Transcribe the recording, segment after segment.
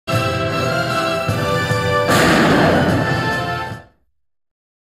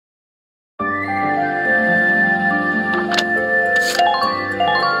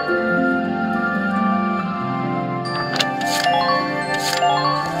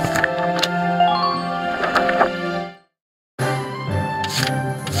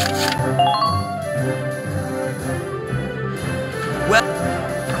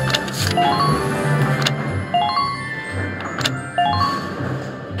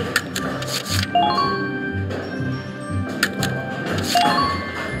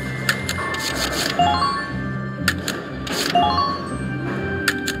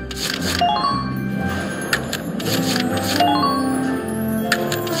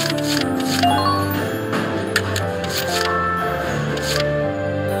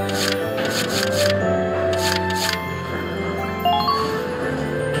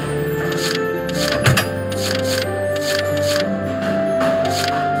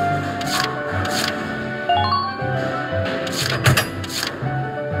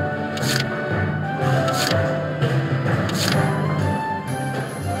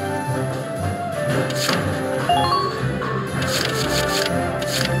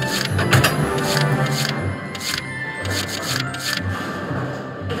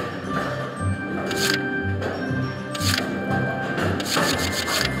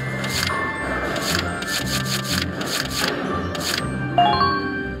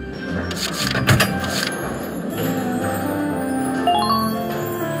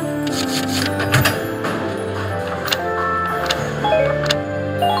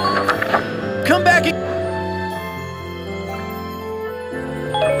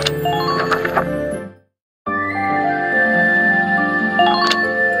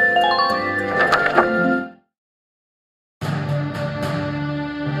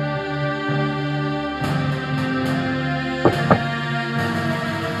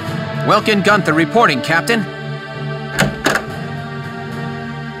Welkin Gunther reporting, Captain.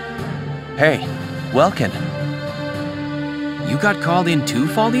 Hey, Welkin. You got called in too,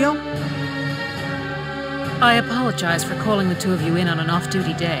 Faldio? I apologize for calling the two of you in on an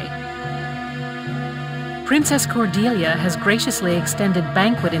off-duty day. Princess Cordelia has graciously extended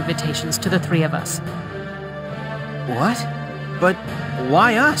banquet invitations to the three of us. What? But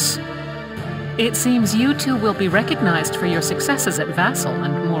why us? It seems you two will be recognized for your successes at Vassal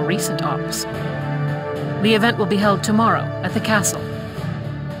and more recent ops. The event will be held tomorrow at the castle.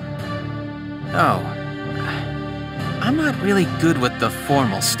 Oh. I'm not really good with the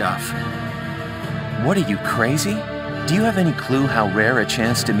formal stuff. What are you, crazy? Do you have any clue how rare a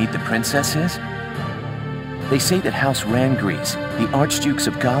chance to meet the princess is? They say that House Rangries, the Archdukes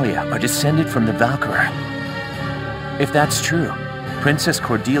of Gallia, are descended from the Valkyria. If that's true, Princess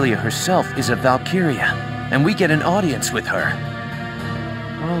Cordelia herself is a Valkyria, and we get an audience with her.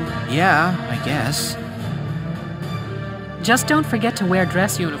 Well, yeah, I guess. Just don't forget to wear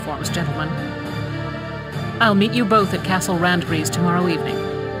dress uniforms, gentlemen. I'll meet you both at Castle Randgries tomorrow evening.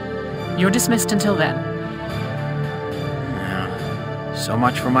 You're dismissed until then. So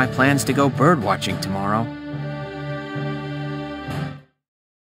much for my plans to go birdwatching tomorrow.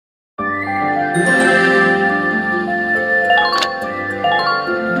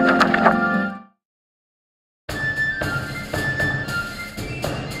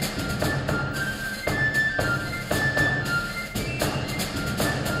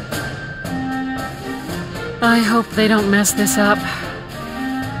 I hope they don't mess this up.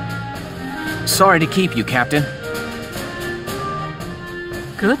 Sorry to keep you, Captain.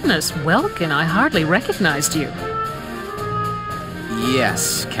 Goodness, Welkin, I hardly recognized you.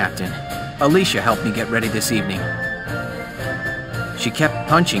 Yes, Captain. Alicia helped me get ready this evening. She kept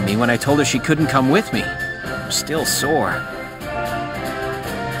punching me when I told her she couldn't come with me. I'm still sore.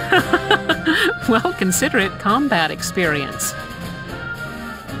 Well, consider it combat experience.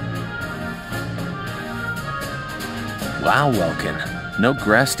 Wow, Welkin. No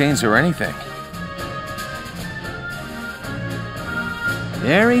grass stains or anything.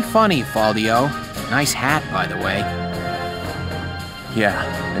 Very funny, Faldio. Nice hat, by the way. Yeah,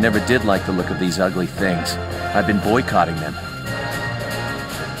 I never did like the look of these ugly things. I've been boycotting them.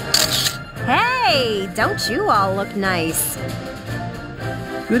 Hey, don't you all look nice?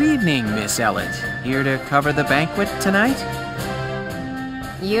 Good evening, Miss Ellett. Here to cover the banquet tonight?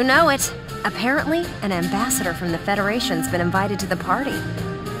 You know it. Apparently, an ambassador from the Federation's been invited to the party.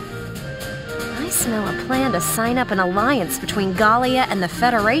 I smell a plan to sign up an alliance between Gallia and the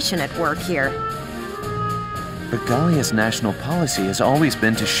Federation at work here. But Gallia's national policy has always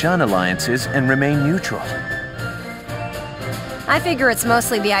been to shun alliances and remain neutral. I figure it's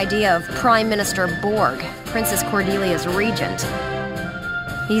mostly the idea of Prime Minister Borg, Princess Cordelia's regent.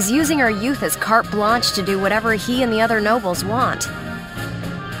 He's using her youth as carte blanche to do whatever he and the other nobles want.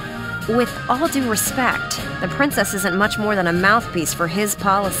 With all due respect, the princess isn't much more than a mouthpiece for his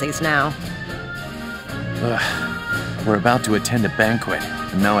policies now. We're about to attend a banquet,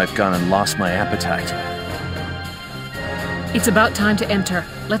 and now I've gone and lost my appetite. It's about time to enter.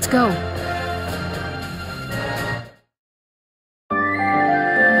 Let's go.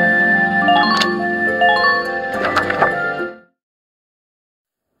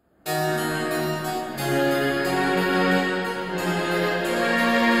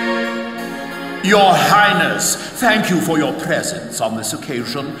 Your Highness, thank you for your presence on this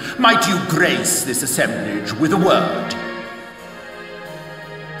occasion. Might you grace this assemblage with a word?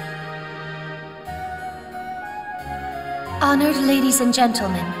 Honored ladies and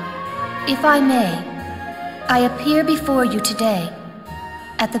gentlemen, if I may, I appear before you today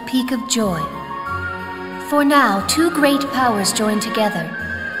at the peak of joy. For now, two great powers join together.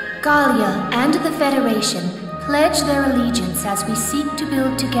 Gallia and the Federation pledge their allegiance as we seek to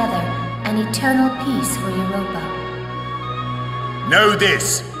build together an eternal peace for Europa. Know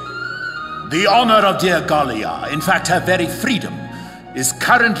this. The honor of dear Gallia, in fact her very freedom, is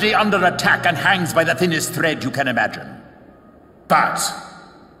currently under attack and hangs by the thinnest thread you can imagine. But,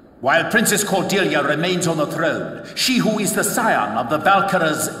 while Princess Cordelia remains on the throne, she who is the scion of the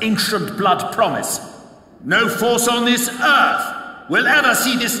Valkyria's ancient blood promise, no force on this earth will ever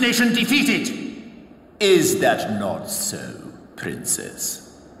see this nation defeated. Is that not so, Princess?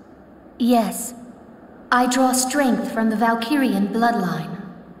 Yes, I draw strength from the Valkyrian bloodline,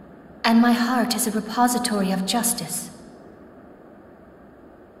 and my heart is a repository of justice.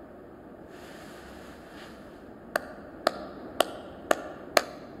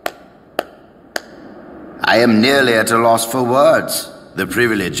 I am nearly at a loss for words. The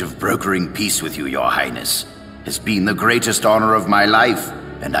privilege of brokering peace with you, Your Highness, has been the greatest honor of my life,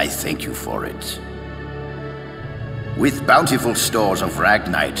 and I thank you for it. With bountiful stores of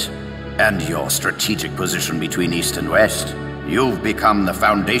Ragnite and your strategic position between East and West, you've become the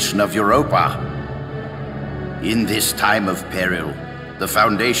foundation of Europa. In this time of peril, the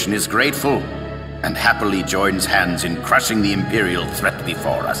Foundation is grateful and happily joins hands in crushing the Imperial threat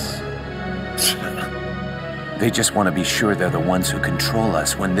before us. They just want to be sure they're the ones who control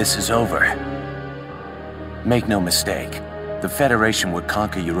us when this is over. Make no mistake, the Federation would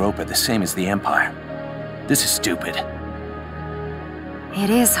conquer Europa the same as the Empire. This is stupid.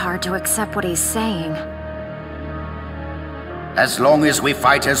 It is hard to accept what he's saying. As long as we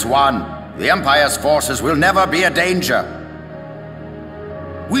fight as one, the Empire's forces will never be a danger.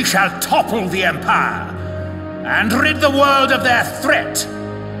 We shall topple the Empire and rid the world of their threat.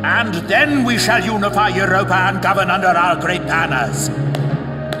 And then we shall unify Europa and govern under our great banners.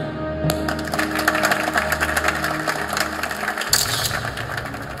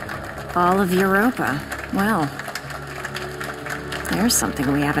 All of Europa. Well, there's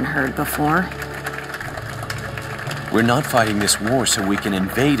something we haven't heard before. We're not fighting this war so we can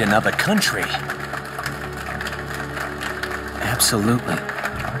invade another country. Absolutely.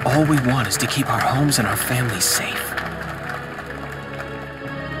 All we want is to keep our homes and our families safe.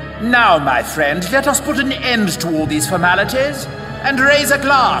 Now, my friend, let us put an end to all these formalities and raise a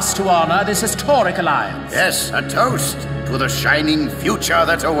glass to honor this historic alliance. Yes, a toast to the shining future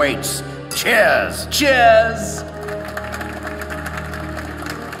that awaits. Cheers! Cheers!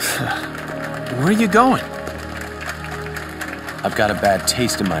 Where are you going? I've got a bad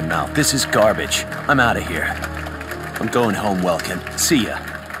taste in my mouth. This is garbage. I'm out of here. I'm going home, Welkin. See ya.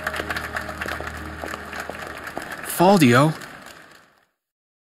 Faldio?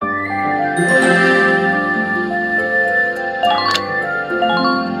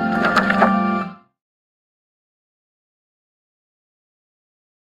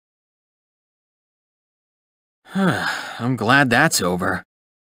 I'm glad that's over.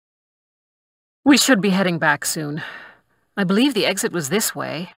 We should be heading back soon. I believe the exit was this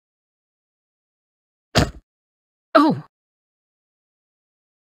way. Oh!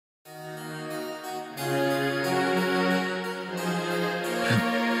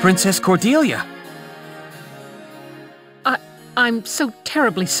 Princess Cordelia! I'm so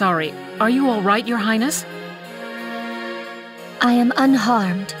terribly sorry. Are you all right, Your Highness? I am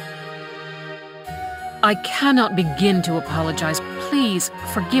unharmed. I cannot begin to apologize. Please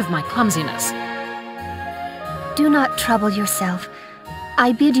forgive my clumsiness. Do not trouble yourself.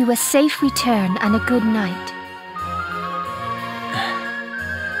 I bid you a safe return and a good night.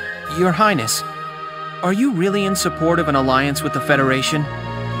 Your Highness, are you really in support of an alliance with the Federation?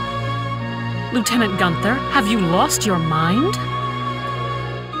 Lieutenant Gunther, have you lost your mind?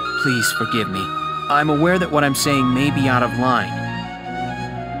 Please forgive me. I'm aware that what I'm saying may be out of line.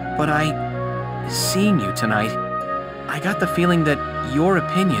 But seeing you tonight, I got the feeling that your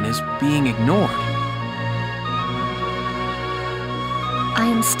opinion is being ignored. I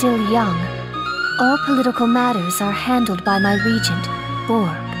am still young. All political matters are handled by my regent,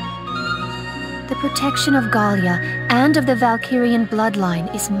 Borg. The protection of Gallia and of the Valkyrian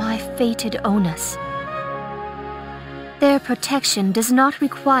bloodline is my fated onus. Their protection does not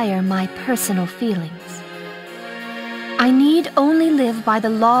require my personal feelings. I need only live by the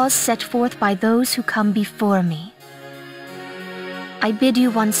laws set forth by those who come before me. I bid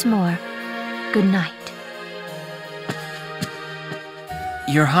you once more, good night.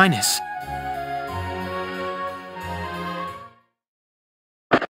 Your Highness.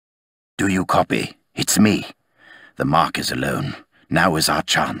 Do you copy? It's me. The mark is alone. Now is our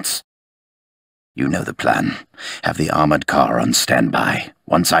chance. You know the plan. Have the armored car on standby.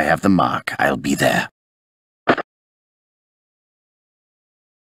 Once I have the mark, I'll be there.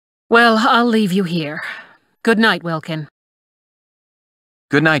 Well, I'll leave you here. Good night, Welkin.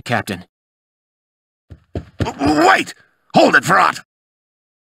 Good night, Captain. Wait! Hold it, Verrat!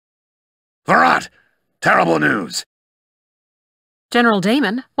 Verrat! Terrible news! General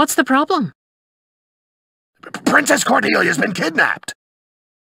Damon, what's the problem? Princess Cordelia's been kidnapped!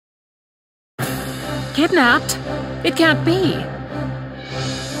 Kidnapped? It can't be.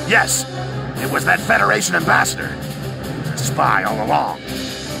 Yes, it was that Federation ambassador. He was a spy all along.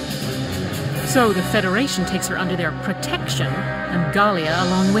 So the Federation takes her under their protection, and Gallia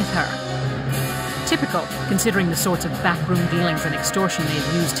along with her. Typical, considering the sorts of backroom dealings and extortion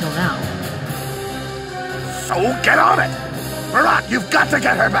they've used till now. So get on it! Verrat, you've got to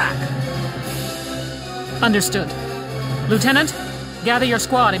get her back! Understood. Lieutenant, gather your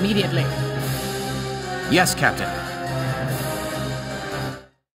squad immediately. Yes, Captain.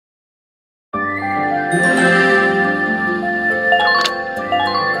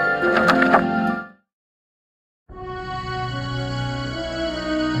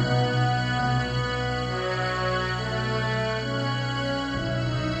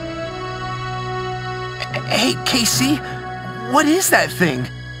 KC, what is that thing?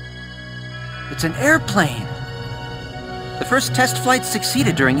 It's an airplane. The first test flight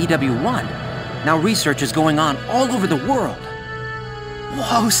succeeded during EW1. Now research is going on all over the world.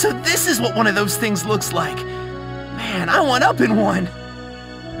 Whoa, so this is what one of those things looks like. Man, I want up in one.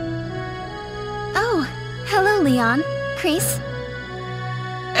 Oh, hello, Leon. Chris.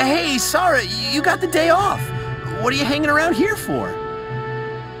 Hey, Sarah, you got the day off. What are you hanging around here for?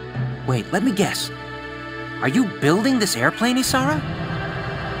 Wait, let me guess. Are you building this airplane, Isara?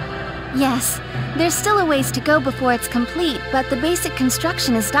 Yes, there's still a ways to go before it's complete, but the basic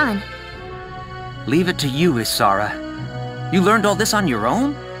construction is done. Leave it to you, Isara. You learned all this on your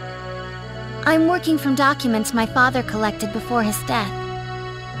own? I'm working from documents my father collected before his death.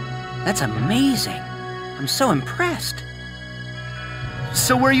 That's amazing. I'm so impressed.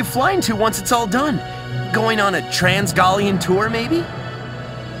 So where are you flying to once it's all done? Going on a Trans-Gallian tour, maybe?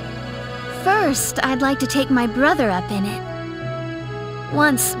 First, I'd like to take my brother up in it.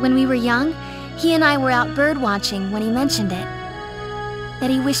 Once, when we were young, he and I were out birdwatching when he mentioned it. That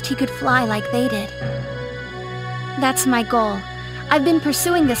he wished he could fly like they did. That's my goal. I've been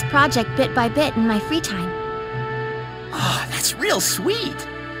pursuing this project bit by bit in my free time. Oh, that's real sweet.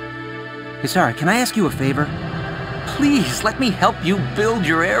 Isara, can I ask you a favor? Please, let me help you build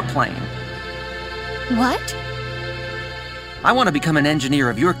your airplane. What? I want to become an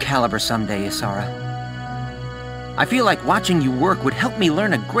engineer of your caliber someday, Isara. I feel like watching you work would help me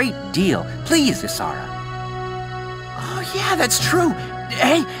learn a great deal. Please, Isara. Oh, yeah, that's true.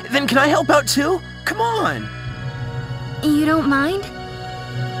 Hey, then can I help out too? Come on. You don't mind?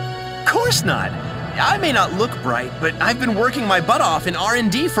 Of course not. I may not look bright, but I've been working my butt off in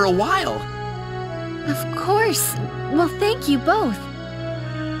R&D for a while. Of course. Well, thank you both.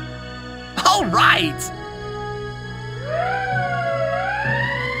 All right!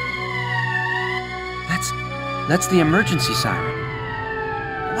 That's the emergency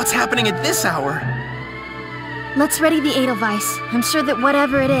siren. What's happening at this hour? Let's ready the Edelweiss. I'm sure that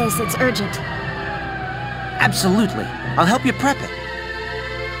whatever it is, it's urgent. Absolutely. I'll help you prep it.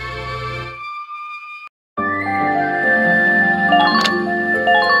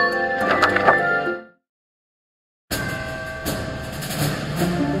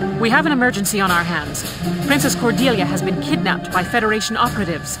 We have an emergency on our hands. Princess Cordelia has been kidnapped by Federation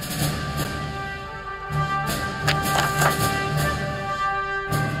operatives.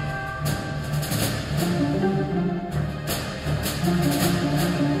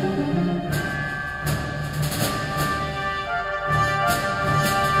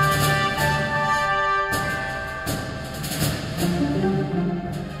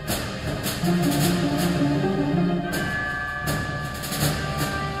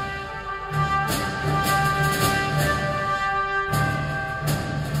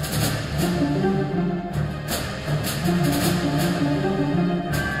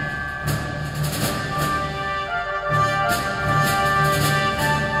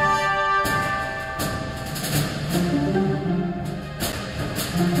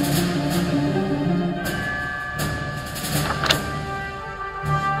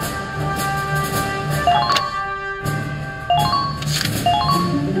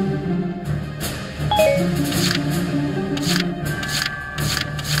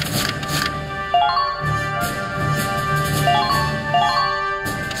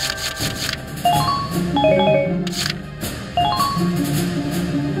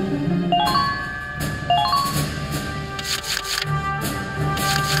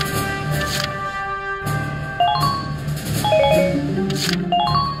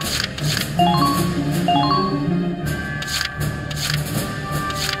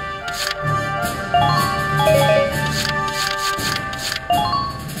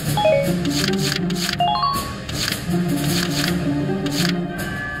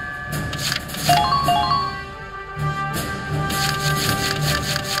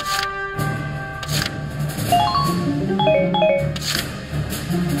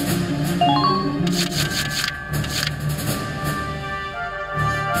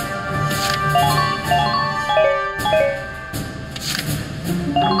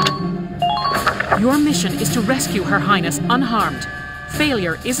 Your mission is to rescue Her Highness unharmed.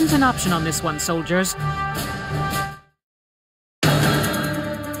 Failure isn't an option on this one, soldiers.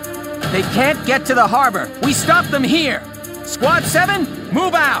 They can't get to the harbor. We stop them here. Squad 7,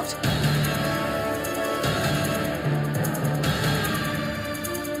 move out.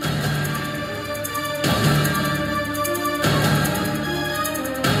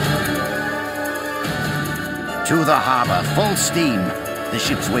 To the harbor, full steam. The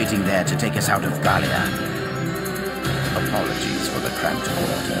ship's waiting there to take us out of Gallia. Apologies for the cramped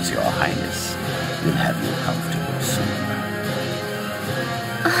quarters, Your Highness. will have you comfortable soon.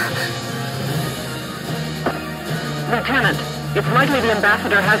 Lieutenant, it's likely the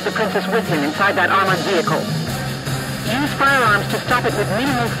ambassador has the princess with him inside that armored vehicle. Use firearms to stop it with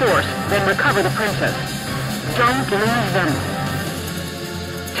minimal force, then recover the princess. Don't lose them.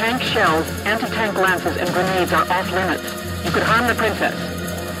 Tank shells, anti-tank lances, and grenades are off limits. You could harm the princess.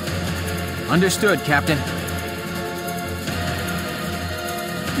 Understood, Captain.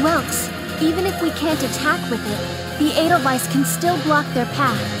 Welks, even if we can't attack with it, the Edelweiss can still block their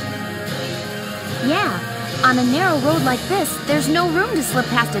path. Yeah, on a narrow road like this, there's no room to slip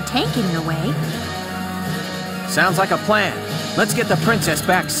past a tank in your way. Sounds like a plan. Let's get the princess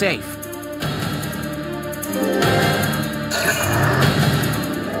back safe.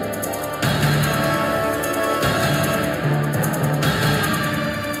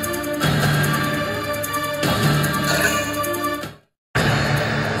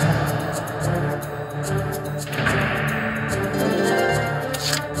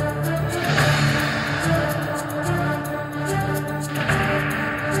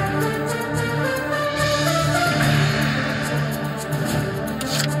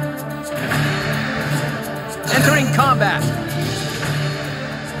 Entering combat!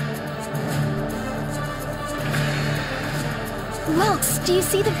 Welks, do you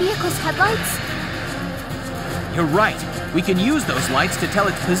see the vehicle's headlights? You're right. We can use those lights to tell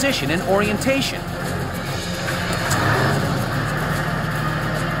its position and orientation.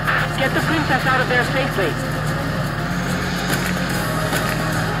 Get the princess out of there safely.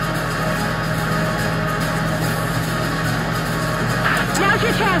 Now's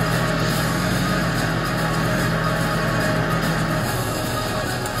your chance!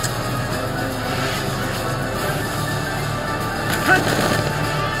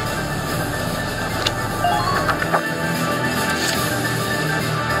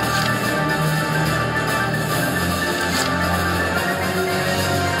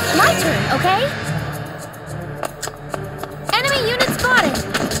 My turn, okay? Enemy unit spotted!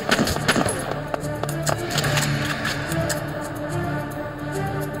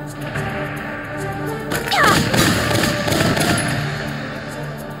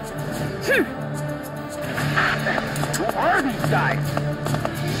 Who are these guys?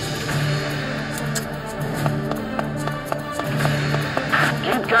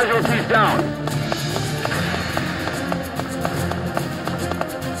 Keep casualties down.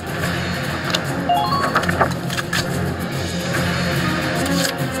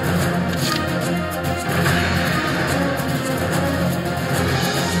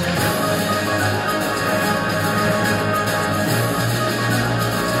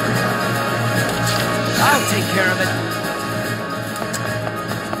 I'll take care of it.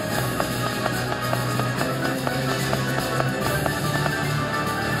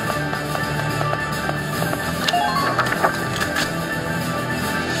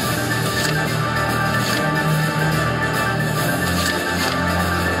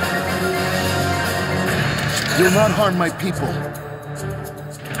 You'll not harm my people.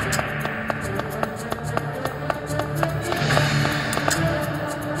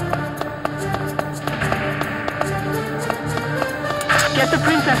 Get the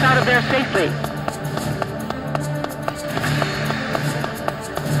princess out of there safely.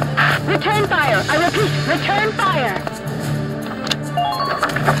 Return fire! I repeat, return fire!